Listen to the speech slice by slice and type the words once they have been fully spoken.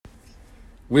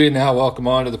We now welcome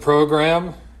on to the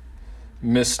program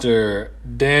Mr.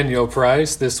 Daniel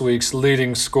Price, this week's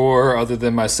leading scorer other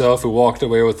than myself, who walked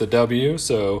away with the W.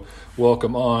 So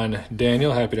welcome on,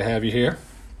 Daniel. Happy to have you here.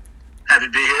 Happy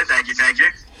to be here. Thank you.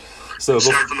 So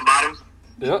start from the bottom.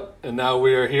 Yep. And now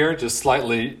we are here just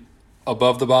slightly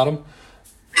above the bottom.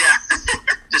 Yeah.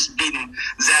 Just beating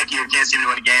Zachy, who can't seem to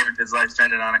win a game if his life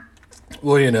depended on it.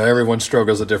 Well, everyone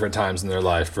struggles at different times in their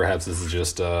life. Perhaps this is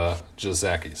just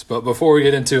Zachy's. But before we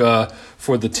get into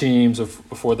for the teams,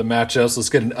 for the matchups, let's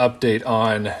get an update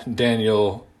on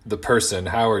Daniel, the person.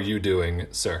 How are you doing,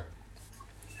 sir?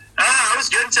 I was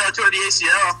good until I tore the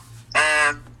ACL.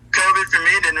 COVID for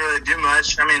me didn't really do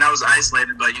much. I mean, I was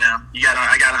isolated, but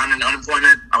I got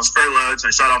unemployment. I was furloughed, so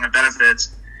I started all my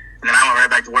benefits, and then I went right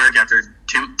back to work after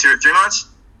 2 or 3 months,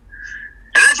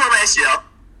 and then I tore my ACL.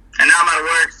 And now I'm out of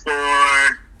work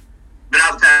been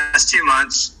out the past 2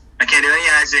 months. I can't do any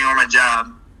acting or my job.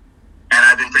 And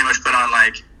I've been pretty much put on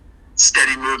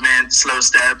steady movement, slow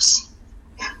steps,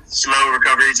 slow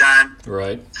recovery time.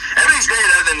 Right. Everything's great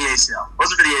other than the ACL.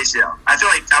 Wasn't for the ACL. I feel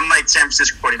like I'm like San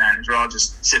Francisco 49ers. We're all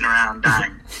just sitting around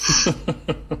dying.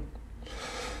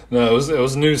 No, it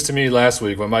was news to me last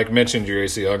week when Mike mentioned your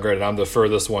ACL. Granted, I'm the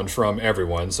furthest one from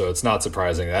everyone, so it's not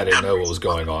surprising that I didn't know what was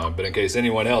going on. But in case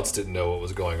anyone else didn't know what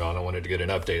was going on, I wanted to get an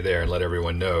update there and let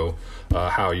everyone know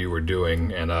how you were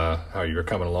doing and how you were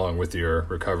coming along with your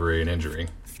recovery and injury.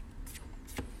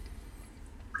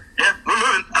 Yeah, we're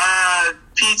moving.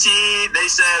 PT, they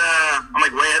said I'm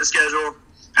way ahead of schedule.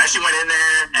 I actually went in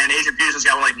there, and Adrian Peterson's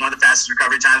got one of the fastest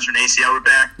recovery times for an ACL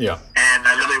repair. Yeah. And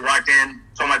I literally walked in,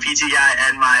 told my PT guy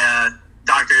and my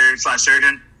doctor/surgeon,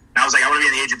 and I was like, I want to be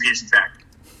in the Adrian Peterson track.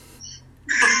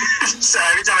 So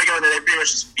every time I go in there, they pretty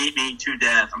much just beat me to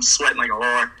death. I'm sweating like a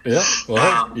whore. Yeah,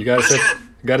 well, you got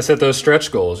to set those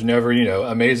stretch goals. You never,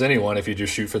 amaze anyone if you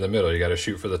just shoot for the middle. You got to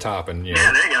shoot for the top and,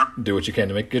 yeah, there you go. Do what you can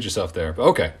to get yourself there. But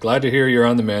okay, glad to hear you're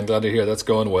on the mend. Glad to hear that's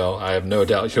going well. I have no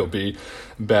doubt you'll be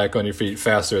back on your feet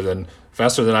faster than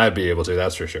I'd be able to.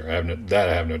 That's for sure. I have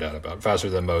no doubt about. Faster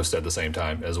than most at the same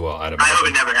time as well. I hope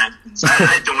it never happens.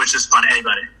 I don't wish this on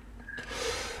anybody.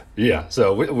 Yeah,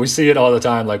 so we see it all the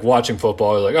time, watching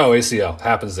football, you're like, oh, ACL,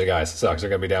 happens to guys, it sucks, they're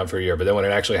going to be down for a year. But then when it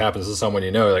actually happens to someone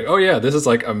you're like, oh yeah, this is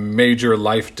a major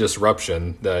life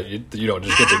disruption that you don't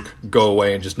just get to go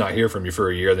away and just not hear from you for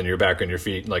a year, then you're back on your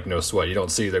feet no sweat. You don't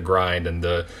see the grind and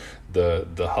the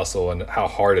hustle and how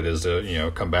hard it is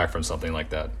to, come back from something like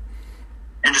that.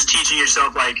 And just teaching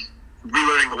yourself,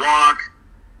 relearning to walk.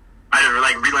 I had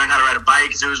to relearn how to ride a bike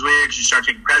because it was weird because you start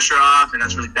taking pressure off and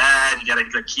that's really bad. You got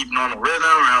to keep normal rhythm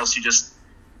or else it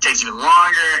takes even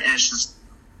longer, and it's just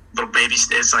little baby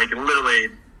steps. It's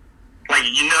literally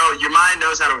your mind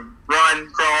knows how to run,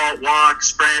 crawl, walk,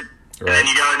 sprint, right. And then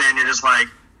you go in there and you're just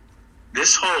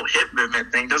this whole hip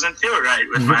movement thing doesn't feel right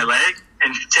with my leg.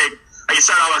 And you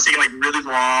start off taking really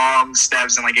long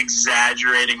steps and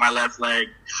exaggerating my left leg.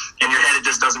 In your head it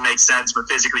just doesn't make sense, but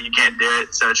physically you can't do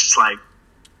it. So it's just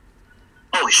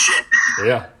holy shit.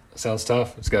 Yeah, sounds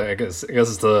tough. I guess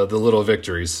it's the little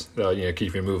victories,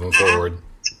 keep you moving forward.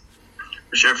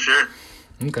 For sure.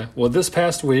 Okay. Well, this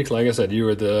past week, like I said, you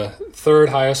were the third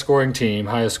highest scoring team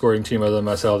other than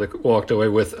myself that walked away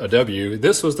with a W.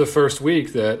 This was the first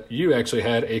week that you actually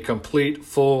had a complete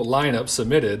full lineup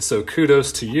submitted. So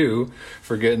kudos to you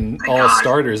for getting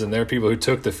starters in there, people who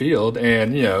took the field,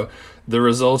 and the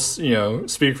results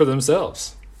speak for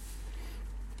themselves.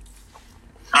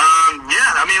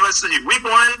 Yeah, I mean, let's see. Week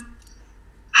 1,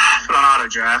 I put on auto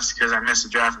drafts because I missed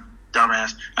the draft,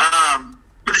 dumbass.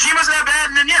 But the team wasn't that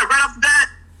bad, and then right off the bat,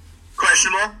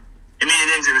 questionable.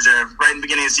 Immediate injury reserve right in the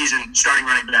beginning of the season, starting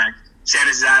running back.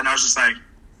 Sanders is out, and I was just all right.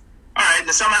 And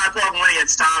then somehow I pull up one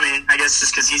against Tommy. I guess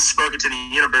just because he's spoken to the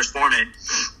universe for me.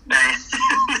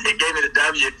 They gave me the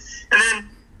W, and then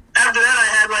after that, I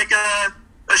had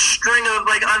a string of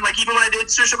even when I did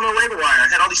search up on the waiver wire,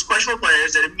 I had all these questionable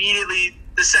players that immediately.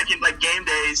 The second game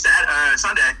day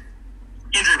Sunday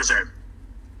injury reserve.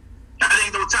 I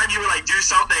think the time you were do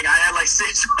something, I had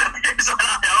 6 players on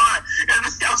IR, and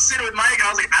I was sitting with Mike, and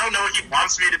I was I don't know what he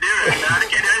wants me to do right now. I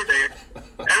can't do anything.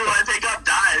 Everyone I pick up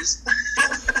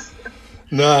dies.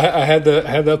 No, I had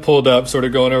that pulled up, sort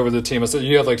of going over the team. I said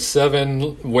you have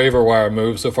 7 waiver wire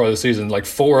moves so far this season.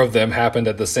 4 of them happened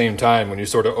at the same time when you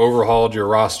sort of overhauled your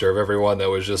roster of everyone that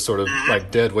was just sort of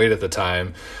dead weight at the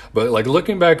time. But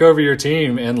looking back over your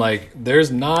team and there's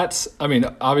not. I mean,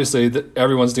 obviously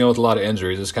everyone's dealing with a lot of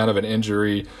injuries. It's kind of an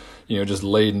injury, just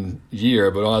laden year.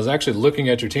 But when I was actually looking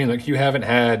at your team, you haven't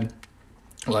had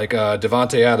like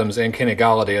Devontae Adams and Kenny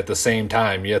Galladay at the same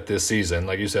time yet this season.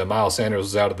 Like you said, Miles Sanders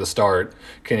was out at the start.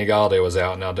 Kenny Galladay was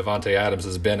out. Now Devontae Adams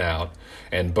has been out.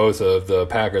 And both of the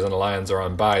Packers and the Lions are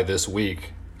on bye this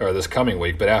week, or this coming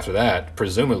week. But after that,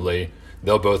 presumably,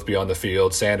 they'll both be on the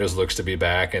field. Sanders looks to be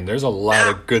back. And there's a lot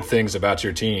of good things about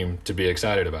your team to be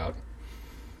excited about.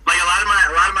 Like a lot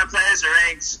of my players are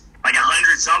ranked like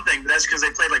 100 something, but that's because they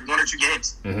played like 1 or 2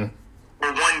 games. Mm-hmm.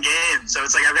 Or 1 game. So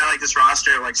it's like I've got like this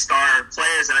roster of like star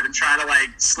players that I've been trying to like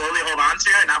slowly hold on to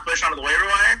and not push onto the waiver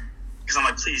wire. Because I'm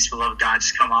like, please, for the love of God,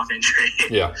 just come off injury.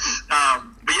 Yeah.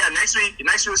 But yeah, next week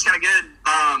was kind of good.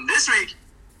 This week,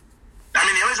 I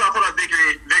mean, the only reason I pulled out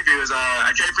victory was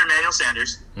I traded for Emmanuel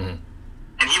Sanders, and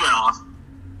he went off.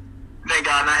 Thank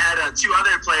God. And I had 2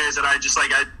 other players that I just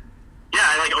like, I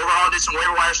overall did some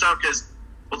waiver wire stuff because,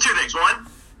 well, 2 things. One,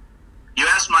 you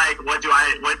asked Mike, what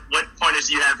pointers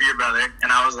do you have for your brother?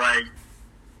 And I was like,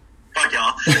 fuck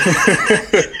y'all.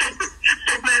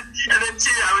 and then 2,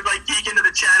 I would like geek into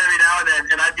the chat every now and then,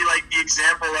 and I'd be like the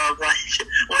example of like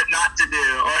what not to do,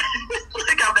 or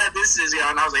like how bad this is,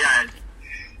 And I was like, all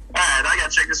right, I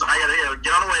gotta check this. I gotta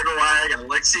get on the waiver wire. I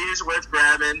gotta see who's worth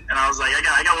grabbing, and I was like, I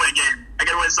gotta win a game. I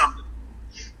gotta win something.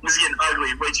 This is getting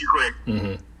ugly way too quick.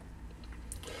 Mm-hmm.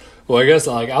 Well, I guess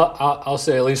like I'll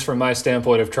say, at least from my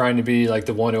standpoint of trying to be like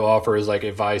the one who offers like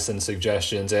advice and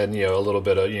suggestions and a little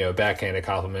bit of backhanded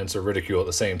compliments or ridicule at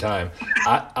the same time.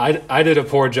 I did a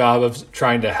poor job of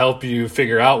trying to help you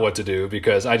figure out what to do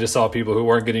because I just saw people who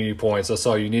weren't getting you points. I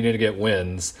saw you needed to get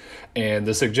wins, and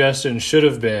the suggestion should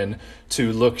have been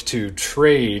to look to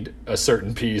trade a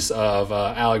certain piece of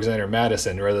Alexander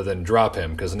Mattison rather than drop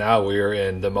him, because now we're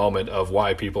in the moment of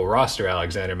why people roster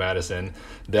Alexander Mattison.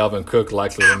 Dalvin Cook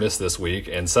likely to miss this week,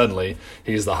 and suddenly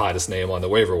he's the hottest name on the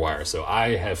waiver wire. So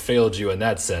I have failed you in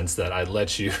that sense that I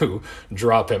let you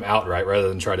drop him outright rather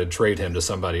than try to trade him to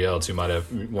somebody else who might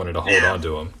have wanted to hold on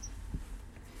to him.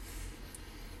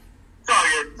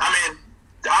 Oh, good. I mean,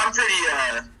 I'm pretty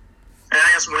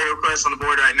I got some waiver requests on the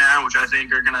board right now, which I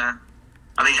think are gonna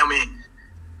help me.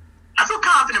 I feel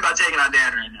confident about taking out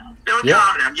Dan right now. Feeling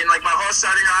confident. I'm getting like my whole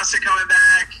starting roster coming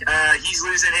back. He's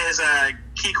losing his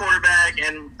key quarterback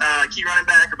and key running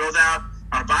back are both out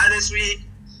on a bye this week.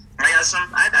 And I got some.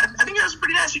 I think there's some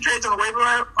pretty nasty trades on the waiver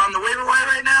wire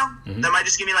right now. Mm-hmm. That might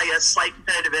just give me like a slight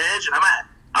competitive edge, and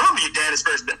I'm gonna be Dan his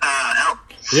first help.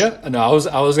 Yeah, no, I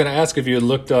was going to ask if you had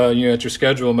looked at your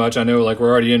schedule much. I know like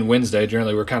we're already in Wednesday.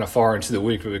 Generally, we're kind of far into the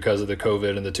week, but because of the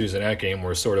COVID and the Tuesday night game,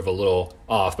 we're sort of a little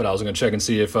off. But I was going to check and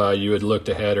see if you had looked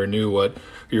ahead or knew what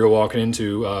you were walking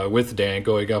into with Dan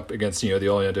going up against the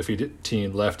only undefeated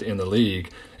team left in the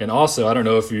league. And also, I don't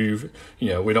know if we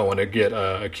don't want to get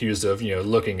accused of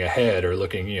looking ahead or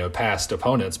looking past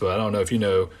opponents, but I don't know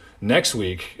if next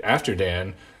week after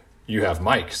Dan, you have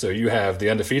Mike. So you have the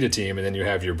undefeated team, and then you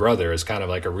have your brother. It's kind of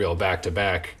like a real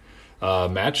back-to-back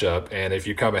matchup. And if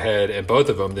you come ahead in both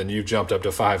of them, then you've jumped up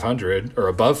to 500 or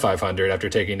above 500 after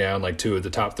taking down like 2 of the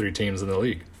top 3 teams in the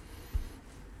league.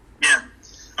 Yeah.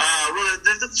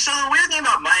 So the weird thing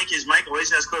about Mike is Mike always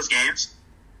has close games.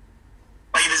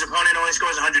 Like if his opponent only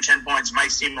scores 110 points,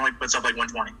 Mike's team only puts up like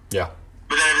 120. Yeah.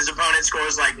 But then if his opponent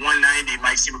scores like 190,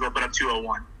 Mike's team will go put up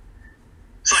 201.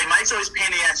 So, like, Mike's always pain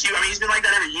in the ass. I mean, he's been like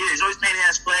that every year. He's always pain in the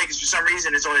ass play because for some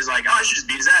reason it's always like, oh, I should just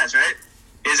beat his ass, right?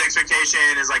 His expectation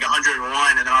is like 101,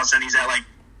 and then all of a sudden he's at like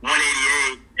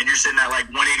 188, and you're sitting at like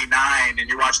 189, and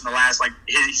you're watching the last, like,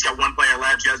 he's got 1 player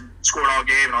left. He hasn't scored all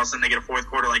game, and all of a sudden they get a fourth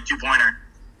quarter, like, 2-pointer.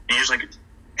 And you're just like,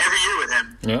 every year with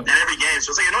him, and every game.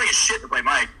 So it's like annoying as shit to play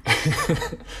Mike.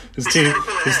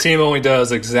 his team only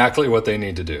does exactly what they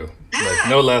need to do. Yeah.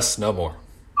 Like, no less, no more.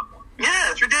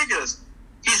 Yeah, it's ridiculous.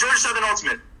 He's Georgia Southern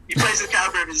Ultimate. He plays the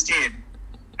caliber of his team.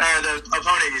 The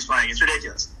opponent he's playing. It's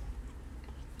ridiculous.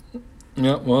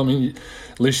 Yeah, well, I mean,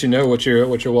 at least you know what you're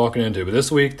walking into. But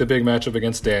this week, the big matchup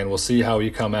against Dan, we'll see how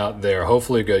you come out there.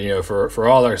 Hopefully, good. For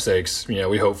all our sakes,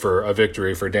 we hope for a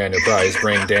victory for Daniel Price,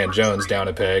 bring Dan Jones down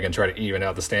a peg, and try to even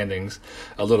out the standings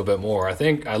a little bit more. I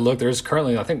think there's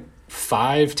currently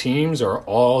 5 teams are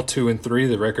all 2-3.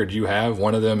 The record you have,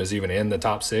 one of them is even in the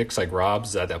top 6, like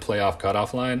Rob's at that playoff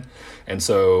cutoff line, and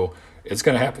so it's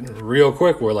going to happen real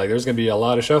quick. Where like there's going to be a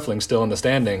lot of shuffling still in the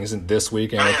standings this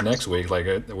week and next week.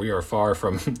 Like we are far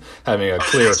from having a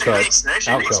clear cut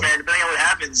outcome. Man, depending on what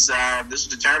happens, this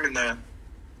will determine the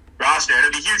roster.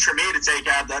 It'll be huge for me to take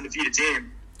out the undefeated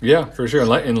team. Yeah, for sure.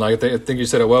 And like I think you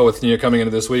said it well with coming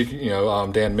into this week.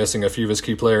 Dan missing a few of his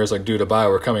key players like due to bye.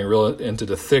 We're coming real into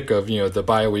the thick of the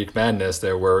bye week madness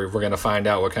there, where we're going to find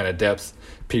out what kind of depth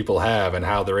people have and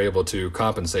how they're able to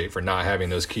compensate for not having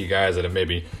those key guys that have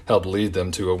maybe helped lead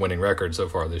them to a winning record so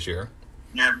far this year.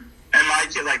 Yeah, and my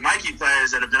my key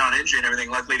players that have been on injury and everything,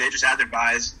 luckily they just had their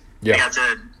buys. Yeah. They got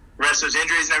to rest those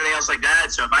injuries and everything else like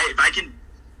that. So if I can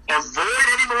avoid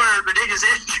any more ridiculous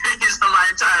injuries on my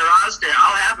entire roster,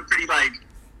 I'll have a pretty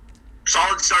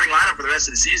solid starting lineup for the rest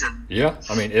of the season. Yeah,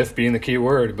 I mean, if being the key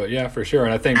word, but yeah, for sure.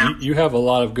 And I think you have a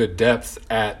lot of good depth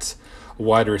at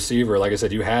wide receiver. Like I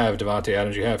said, you have Devontae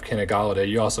Adams, you have Kenny Golladay,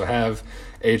 you also have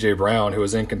A.J. Brown, who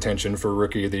was in contention for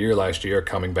Rookie of the Year last year,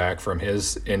 coming back from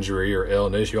his injury or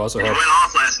illness. You also have. He went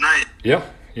off last night.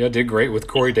 Yeah, did great with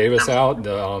Corey Davis out.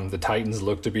 The Titans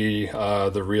look to be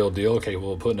the real deal,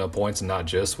 capable of putting up points and not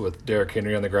just with Derrick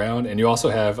Henry on the ground. And you also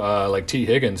have T.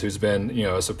 Higgins, who's been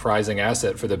a surprising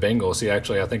asset for the Bengals.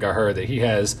 I think I heard that he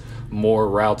has more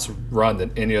routes run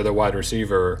than any other wide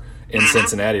receiver in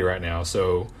Cincinnati right now.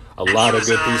 So a lot of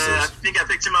good pieces. I think I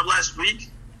picked him up last week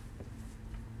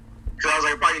because I was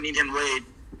like, I probably need him late.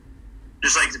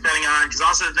 Just depending on, because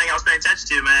also the thing I was paying attention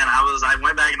to, man, I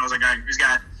went back and I was like, all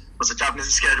right, what's the toughness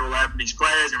of schedule left for these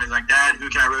players and everything like that? Who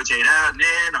can I rotate out and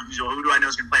in? Who do I know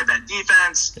is going to play that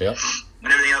defense? Yeah.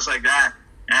 And everything else like that.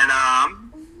 And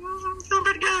I'm feeling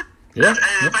pretty good. Yeah.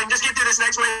 If I can just get through this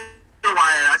next wire,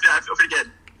 I feel pretty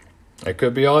good. That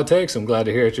could be all it takes. I'm glad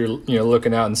to hear that you're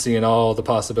looking out and seeing all the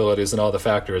possibilities and all the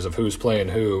factors of who's playing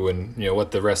who and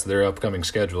what the rest of their upcoming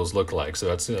schedules look like. So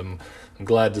that's I'm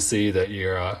glad to see that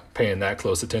you're paying that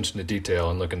close attention to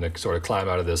detail and looking to sort of climb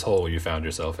out of this hole you found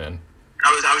yourself in.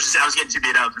 I was getting too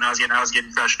beat up and I was getting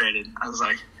frustrated. I was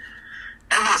like,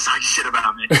 everyone's talking shit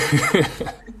about me.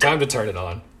 Time to turn it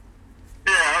on.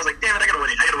 Yeah, I was like, damn it, I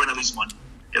gotta win at least one.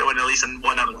 Gotta win at least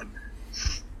one other one.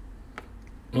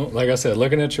 Well, like I said,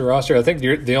 looking at your roster, I think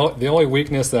the only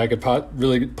weakness that I could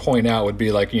really point out would be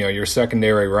your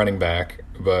secondary running back.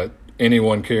 But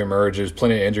anyone could emerge. There's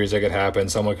plenty of injuries that could happen.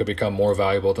 Someone could become more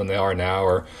valuable than they are now,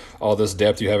 or all this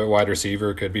depth you have at wide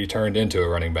receiver could be turned into a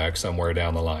running back somewhere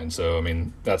down the line. So, I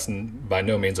mean, that's by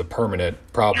no means a permanent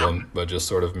problem, but just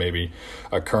sort of maybe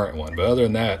a current one. But other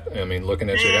than that, I mean, looking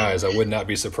at your guys, I would not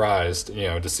be surprised,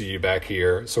 to see you back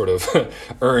here sort of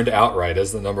earned outright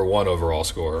as the number one overall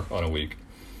scorer on a week.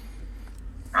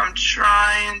 I'm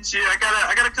trying to. I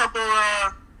got a couple.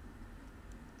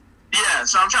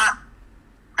 So I'm trying.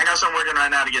 I got some working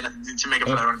right now to make up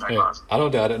for that running back loss. I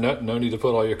don't doubt it. No need to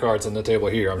put all your cards on the table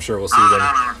here. I'm sure we'll see them.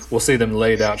 No. We'll see them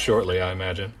laid out shortly, I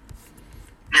imagine.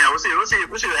 Yeah, we'll see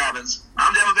what happens.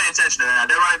 I'm definitely paying attention to that.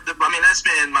 That's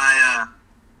been my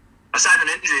aside from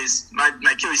injuries, my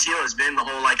Achilles heel has been the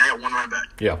whole I got one running back.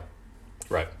 Yeah,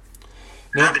 right.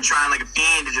 And I've been trying like a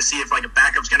fiend to just see if a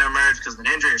backup's going to emerge because of an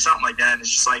injury or something like that. And it's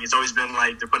just it's always been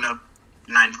they're putting up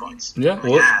 9 points. Yeah,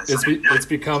 well, it's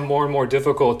become more and more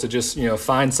difficult to just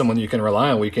find someone you can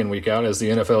rely on week in, week out, as the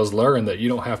NFL has learned that you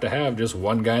don't have to have just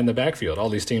one guy in the backfield. All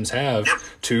these teams have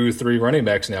 2-3 running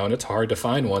backs now, and it's hard to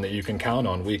find one that you can count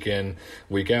on week in,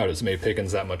 week out. It's made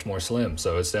Pickens that much more slim,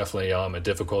 so it's definitely a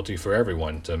difficulty for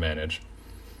everyone to manage.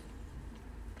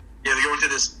 Yeah, they're going to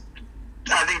this.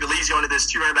 I think the league's going to this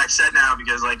 2 running back set now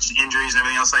because injuries and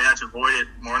everything else like that to avoid it.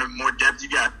 More depth you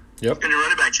got in your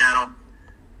running back channel,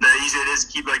 the easier it is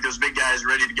to keep those big guys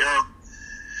ready to go.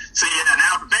 So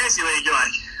now for fantasy league, you're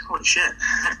like, holy shit,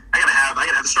 I gotta have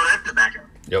the starter and the backup.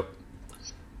 Yep.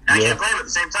 And I can't play them at the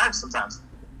same time sometimes.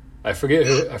 I forget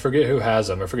who has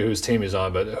them. I forget whose team he's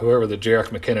on, but whoever the Jerick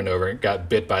McKinnon over got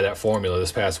bit by that formula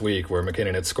this past week, where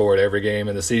McKinnon had scored every game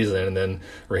in the season, and then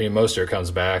Raheem Mostert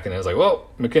comes back, and it's like, well,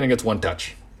 McKinnon gets 1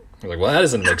 touch. You're like, well, that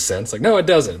doesn't make sense. No, it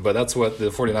doesn't. But that's what the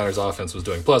 49ers offense was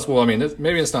doing. Plus, well, I mean,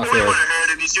 maybe it's not fair. I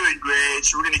heard him. He's doing great.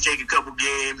 So we're going to take a couple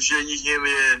games. Then you give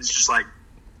in. It's just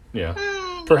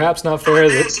perhaps not fair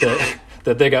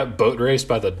that they got boat raced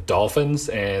by the Dolphins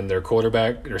and their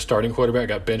starting quarterback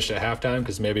got benched at halftime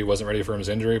because maybe he wasn't ready for his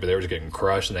injury, but they were just getting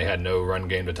crushed and they had no run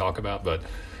game to talk about. But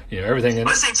everything.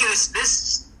 Let's say too,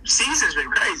 this season's been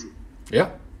crazy.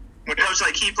 Yeah. When it comes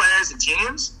to key players and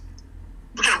teams,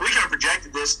 we kind of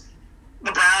projected this.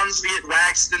 The Browns get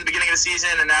waxed in the beginning of the season,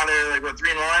 and now they're 3-1,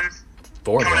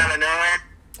 4-1, coming out of nowhere.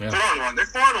 Yeah. 4-1. They're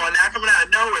 4-1 now, coming out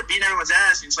of nowhere, beating everyone's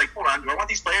ass. And it's hold on, do I want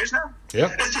these players now? Yeah,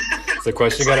 it's the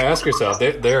question you got to ask yourself.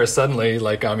 They are suddenly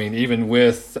even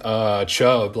with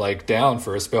Chubb down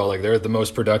for a spell, they're the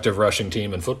most productive rushing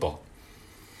team in football.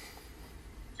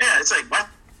 Yeah, it's what?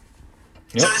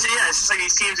 Yep. So it's just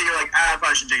these teams that you're I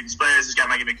probably shouldn't take these players. This guy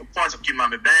might give me points. I'll keep him on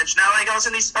my bench. Now, all of a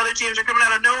sudden, these other teams are coming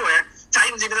out of nowhere.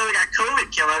 Titans, even though they got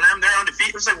COVID killing them, they're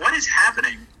undefeated. It's what is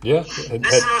happening? Yeah. This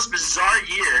is the most bizarre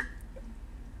year.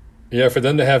 Yeah, for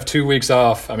them to have 2 weeks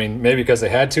off, I mean, maybe because they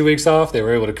had 2 weeks off, they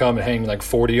were able to come and hang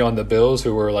 40 on the Bills,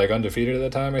 who were undefeated at the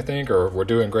time, I think, or were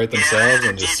doing great themselves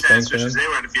and just spanked them. They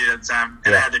were undefeated at the time,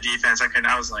 and I had their defense.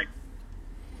 I was like,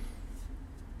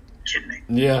 kidding me?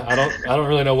 Yeah, I don't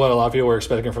really know what a lot of people were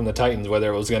expecting from the Titans,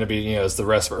 whether it was going to be, it's the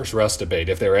rest versus rust debate.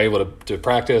 If they were able to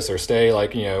practice or stay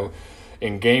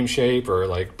in game shape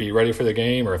or be ready for the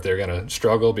game, or if they're going to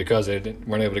struggle because they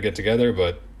weren't able to get together,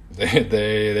 but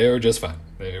they were just fine.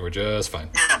 They were just fine.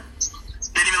 Yeah.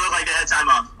 Didn't even look like they had time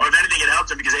off. Or if anything, it helped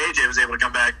them because AJ was able to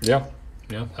come back. Yeah.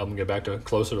 Yeah, help them get back to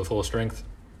closer to full strength.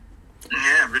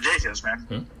 Yeah, ridiculous, man.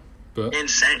 Yeah, but,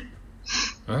 insane.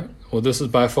 All right. Well, this is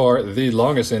by far the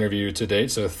longest interview to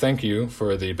date, so thank you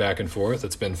for the back and forth.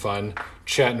 It's been fun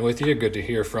chatting with you. Good to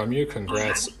hear from you.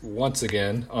 Congrats once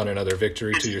again on another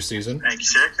victory to your season. Thank you,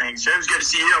 sir. Thank you, sir. It was good to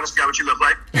see you. I almost forgot what you look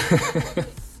like.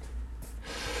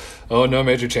 Oh, no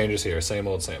major changes here. Same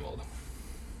old, same old.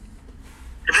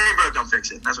 If it ain't broke, don't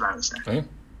fix it. That's what I would say. Yeah.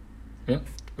 Yeah.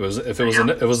 If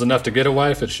it was enough to get a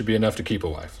wife, it should be enough to keep a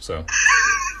wife. So.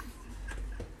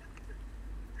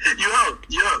 You hope.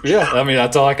 Yeah, I mean,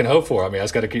 that's all I can hope for. I mean, I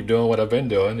just got to keep doing what I've been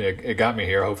doing. It got me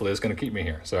here. Hopefully, it's going to keep me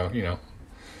here. So,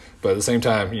 but at the same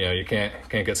time, you can't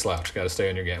get slouched. Got to stay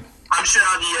in your game. I'm sure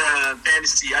all the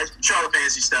fantasy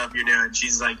stuff you're doing,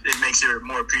 she's like, it makes her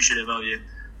more appreciative of you.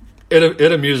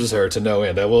 It amuses her to no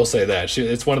end. I will say that.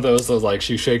 It's one of those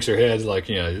she shakes her head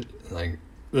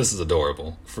this is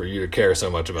adorable for you to care so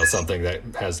much about something that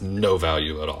has no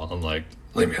value at all. I'm like,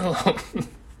 leave me alone. Leave me alone.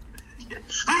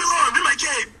 I'm in my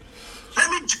cave. Let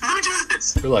me do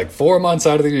this. You're like 4 months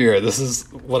out of the year. This is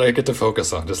what I get to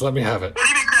focus on. Just let me have it. What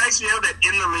even cracks me up that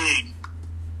in the league,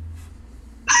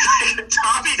 I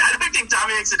don't think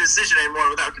Tommy makes a decision anymore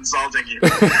without consulting you.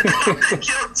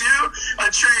 He'll do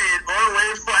a trade or a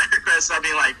waiver wire request. I'll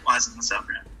be like, what's up,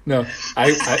 man? No,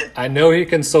 I know he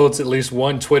consults at least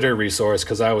one Twitter resource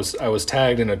because I was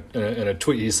tagged in a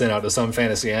tweet he sent out to some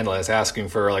fantasy analyst asking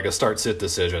for a start-sit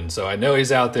decision. So I know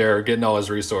he's out there getting all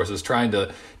his resources, trying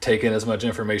to take in as much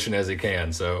information as he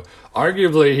can. So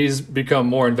arguably he's become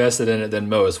more invested in it than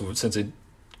most since he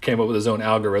came up with his own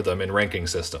algorithm and ranking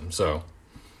system. So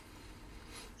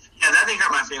yeah, that thing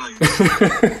hurt my feelings.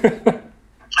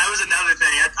 That was another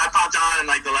thing. I popped on and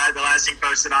the last thing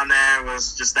posted on there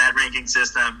was just that ranking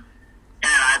system.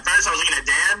 And at first I was looking at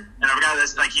Dan, and I forgot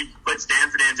that he puts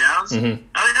Dan for Dan Jones. Mm-hmm.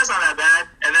 I think that's not that bad.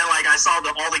 And then I saw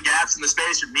all the gaps in the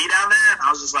space for me down there, and I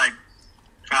was just like,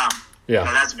 wow. Yeah,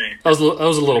 no, that's me. That was a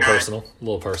little personal,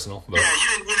 But. Yeah, you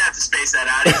didn't have to space that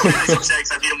out. He clearly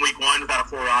checks. I beat him week 1 without a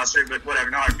full roster, but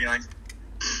whatever. No hard feelings.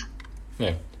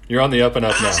 Yeah, you're on the up and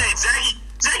up now. I'm saying,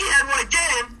 Zaggy had won a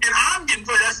game, and I'm getting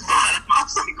put at the bottom. I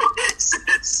was like, what is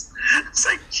this? It's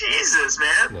like, Jesus,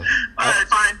 man. No. All right,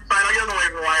 fine. I'll get on the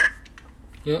waiver wire.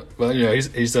 Yeah, well,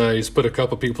 he's put a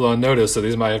couple people on notice, so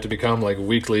these might have to become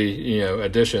weekly,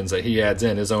 additions that he adds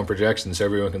in his own projections, so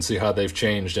everyone can see how they've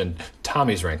changed in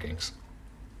Tommy's rankings.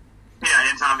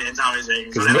 Yeah, in Tommy's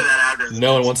rankings. Whatever that algorithm.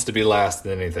 No one wants to be last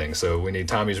in anything, so we need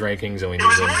Tommy's rankings, and we need them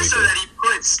weekly. It was more so that he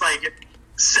puts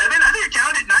 7, I think I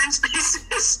counted 9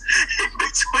 spaces in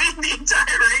between the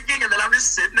entire ranking, and then I'm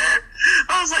just sitting there.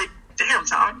 I was like, damn,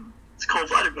 Tom, it's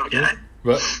cold-blooded, guy. Yeah.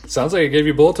 But sounds like it gave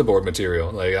you bulletin board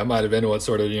material. I might have been what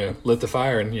sort of lit the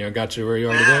fire and got you where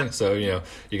you are today. So you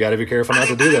got to be careful not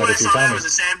to do that if you're Tommy. It was the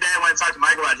same day I went and talked to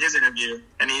Michael about his interview,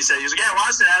 and he was like, yeah,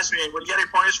 Watson asked me, "Would you get any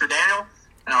pointers for Daniel?"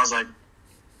 And I was like,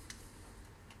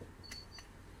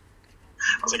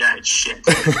 all right, shit.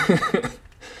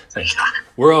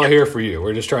 We're all here for you.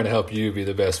 We're just trying to help you be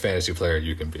the best fantasy player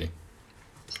you can be.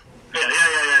 Yeah.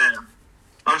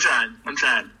 I'm trying.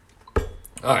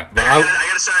 All right. I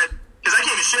got to start, because I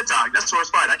can't even shit talk. That's the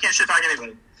worst part. I can't shit talk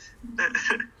anybody.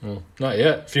 Well, not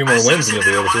yet. A few more wins and you'll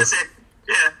be able to.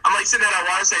 I'm sitting there, I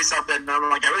want to say something, and I'm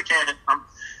like, I really can't. I'm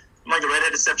like a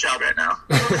redheaded stepchild right now.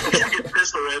 I get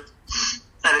pistol whipped.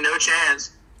 I had no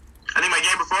chance. I think my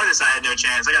game before this, I had no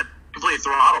chance. I got completely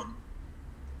throttled.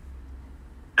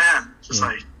 Yeah, just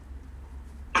I'm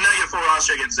not get a full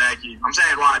roster against Zachy. I'm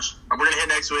saying, watch. We're going to hit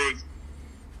next week,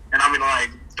 and I'm going to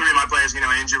 3 of my players,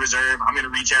 injury reserve. I'm going to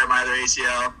reach out my other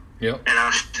ACL. Yep.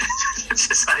 It's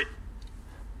just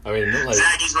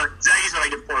Zachy's going to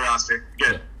get a full roster.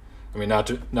 Good. Yeah. I mean,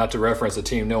 not to reference a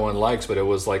team no one likes, but it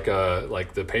was like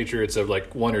the Patriots of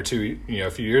 1 or 2, a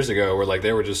few years ago, where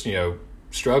they were just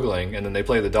struggling, and then they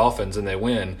play the Dolphins and they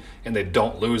win, and they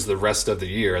don't lose the rest of the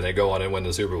year, and they go on and win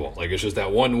the Super Bowl. It's just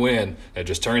that one win that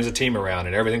just turns the team around,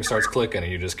 and everything starts clicking,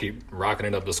 and you just keep rocking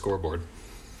it up the scoreboard.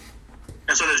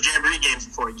 That's what those Jamboree games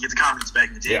are for. You get the confidence back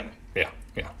in the team. Yeah.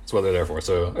 That's what they're there for.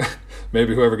 So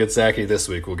maybe whoever gets Zachy this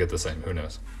week will get the same. Who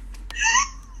knows?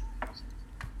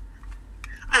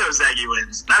 I hope Zachy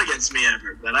wins. Not against me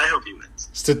ever, but I hope he wins.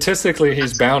 Statistically,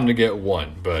 he's bound to get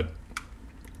one, but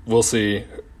we'll see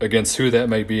against who that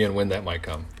may be and when that might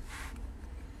come.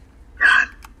 God.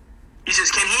 He says,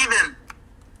 can he even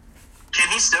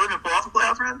still even pull off a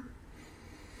playoff run?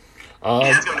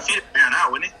 He'd have to go defeated from here on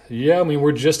out, wouldn't he? Yeah, I mean,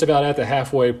 we're just about at the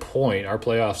halfway point. Our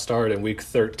playoffs start in week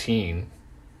 13.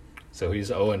 So he's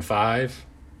 0-5.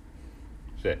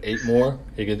 8 more.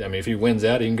 He could. I mean, if he wins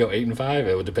that, he can go 8-5.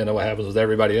 It would depend on what happens with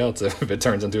everybody else. If it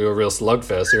turns into a real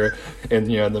slugfest here, in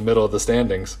the middle of the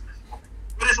standings.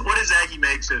 What if Zaggy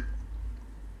makes it?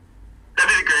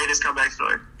 That'd be the greatest comeback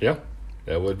story. Yeah,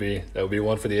 that would be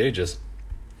one for the ages.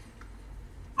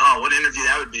 Oh, what interview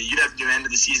that would be! You'd have to do an end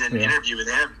of the season interview with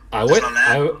him. I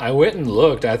went and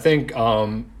looked. I think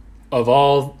of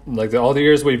all all the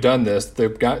years we've done this,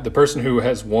 the person who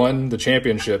has won the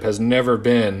championship has never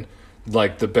been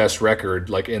the best record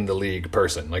in the league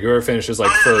person. Whoever finishes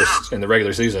first in the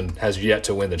regular season has yet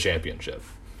to win the championship.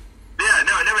 Yeah,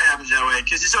 no, it never happens that way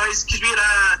because we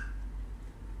had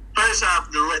first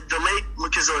off the late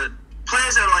because the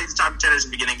players that are the top contenders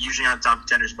in the beginning usually aren't top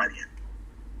contenders by the end.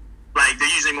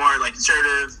 They're usually more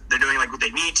conservative. They're doing what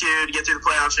they need to get through the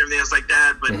playoffs and everything else like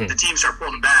that. But the teams start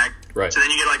pulling back. Right. So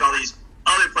then you get all these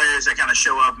other players that kind of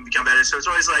show up and become better. So it's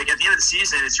always at the end of the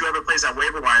season, it's whoever plays that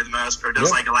waiver wire the most or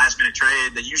does a last minute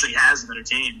trade that usually has a better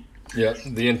team. Yeah,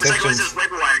 the intentions. It's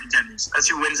waiver wire contenders. That's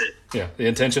who wins it. Yeah, the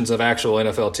intentions of actual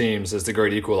NFL teams is the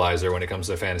great equalizer when it comes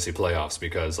to fantasy playoffs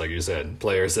because, like you said,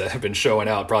 players that have been showing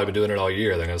out, probably been doing it all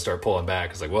year, they're going to start pulling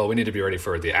back. It's we need to be ready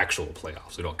for the actual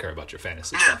playoffs. We don't care about your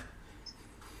fantasy. Yeah.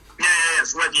 Yeah.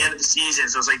 So we're at the end of the season,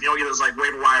 so it's you don't get those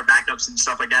waiver wire backups and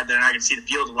stuff like that. They're not going to see the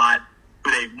field a lot,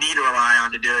 who they need to rely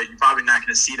on to do it. You're probably not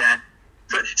going to see that.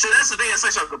 So that's the thing that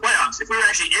sucks about the playoffs. If we were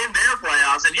actually in their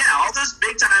playoffs, then all those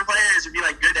big time players would be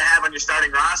good to have on your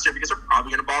starting roster because they're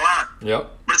probably going to ball out.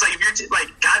 Yep. But it's if you're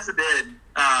God forbid,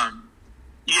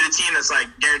 you get a team that's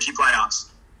guaranteed playoffs.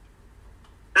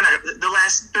 They're not, the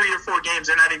last 3 or 4 games,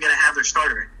 they're not even going to have their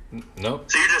starter in.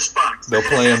 Nope. So you're just fucked.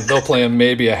 They'll play him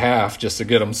maybe a half just to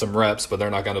get them some reps, but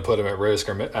they're not going to put him at risk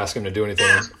or ask him to do anything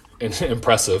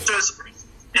impressive. So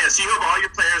you have all your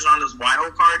players on those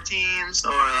wild card teams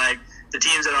or the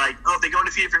teams that are if they go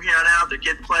undefeated from here on out, they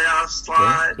get the playoffs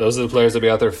slide. Yeah, those are the players that be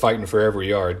out there fighting for every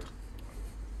yard.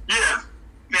 Yeah.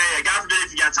 God forbid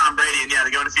if you got Tom Brady and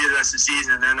they go undefeated the rest of the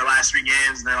season and they're in the last 3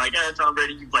 games and they're Tom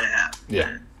Brady, you can play a half.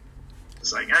 Yeah.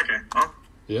 It's okay, well.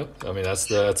 Yeah, I mean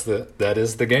that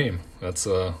is the game. That's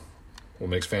what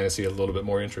makes fantasy a little bit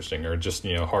more interesting, or just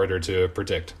harder to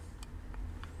predict.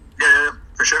 Yeah,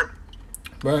 for sure.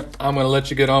 All right, I'm going to let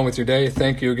you get on with your day.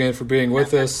 Thank you again for being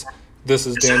with us. This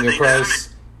is Daniel Price,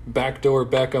 Backdoor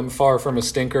Beckham, far from a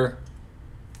stinker.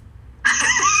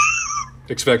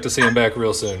 Expect to see him back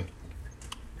real soon.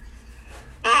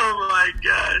 Oh my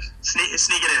gosh! Sneak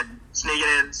it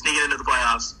into the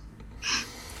playoffs.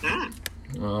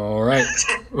 All right.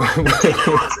 Good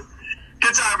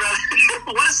time, brother.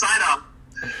 What a sign off.